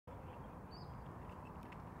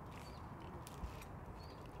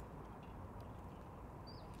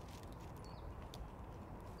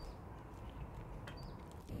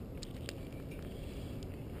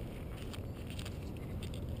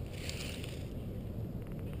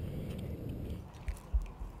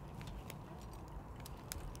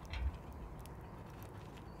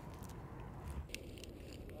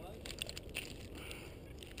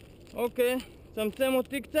אוקיי, צמצם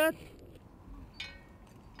אותי קצת.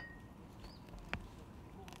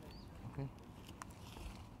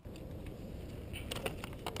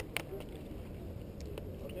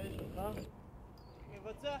 אוקיי, שלך.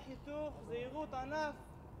 מבצע חיתוך, זהירות ענף.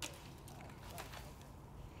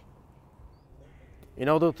 In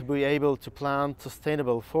order to be able to plant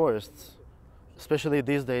sustainable forests, especially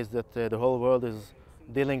these days that the whole world is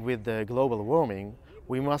dealing with global warming,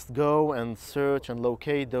 we must go and search and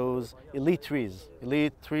locate those elite trees.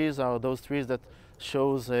 Elite trees are those trees that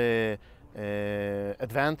shows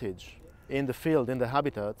advantage in the field, in the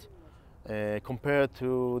habitat, compared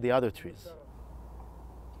to the other trees.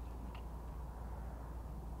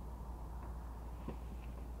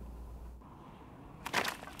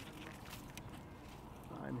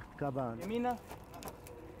 ימינה.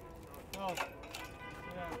 טוב.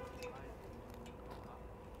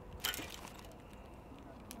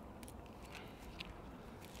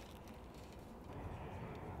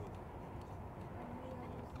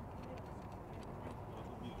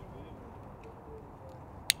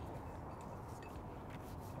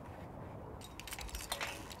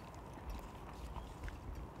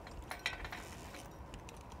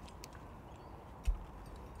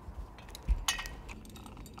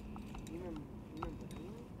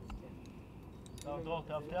 דרור,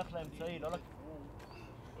 תאבטח לאמצעי, לא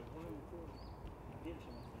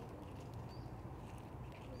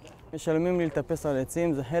משלמים לי לטפס על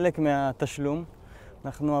עצים, זה חלק מהתשלום.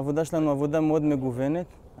 העבודה שלנו עבודה מאוד מגוונת.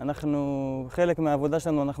 חלק מהעבודה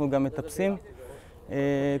שלנו אנחנו גם מטפסים.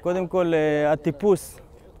 קודם כל,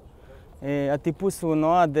 הטיפוס הוא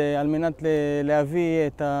נועד על מנת להביא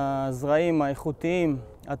את הזרעים האיכותיים,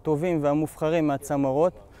 הטובים והמובחרים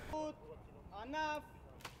מהצמרות.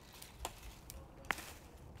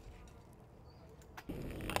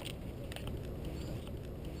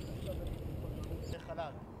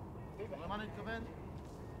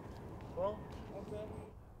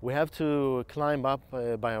 We have to climb up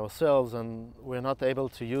by ourselves, and we're not able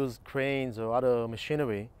to use cranes or other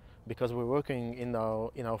machinery because we're working in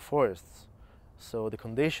our forests. So the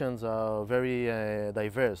conditions are very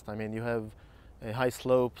diverse. I mean, you have high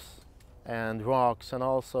slopes and rocks, and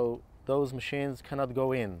also those machines cannot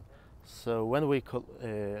go in. So when we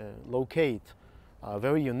locate a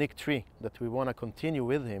very unique tree that we want to continue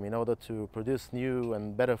with him in order to produce new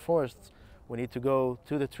and better forests, we need to go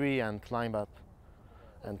to the tree and climb up.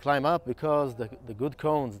 And climb up because the good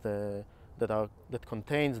cones that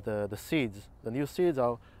contains the seeds, the new seeds,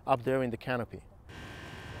 are up there in the canopy.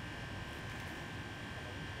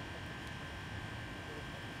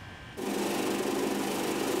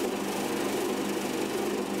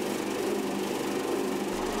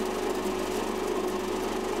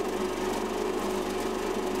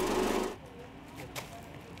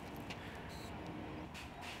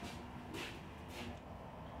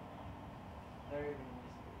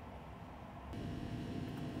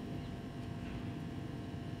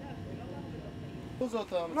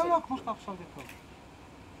 לא, כמו שאתה עכשיו זה טוב.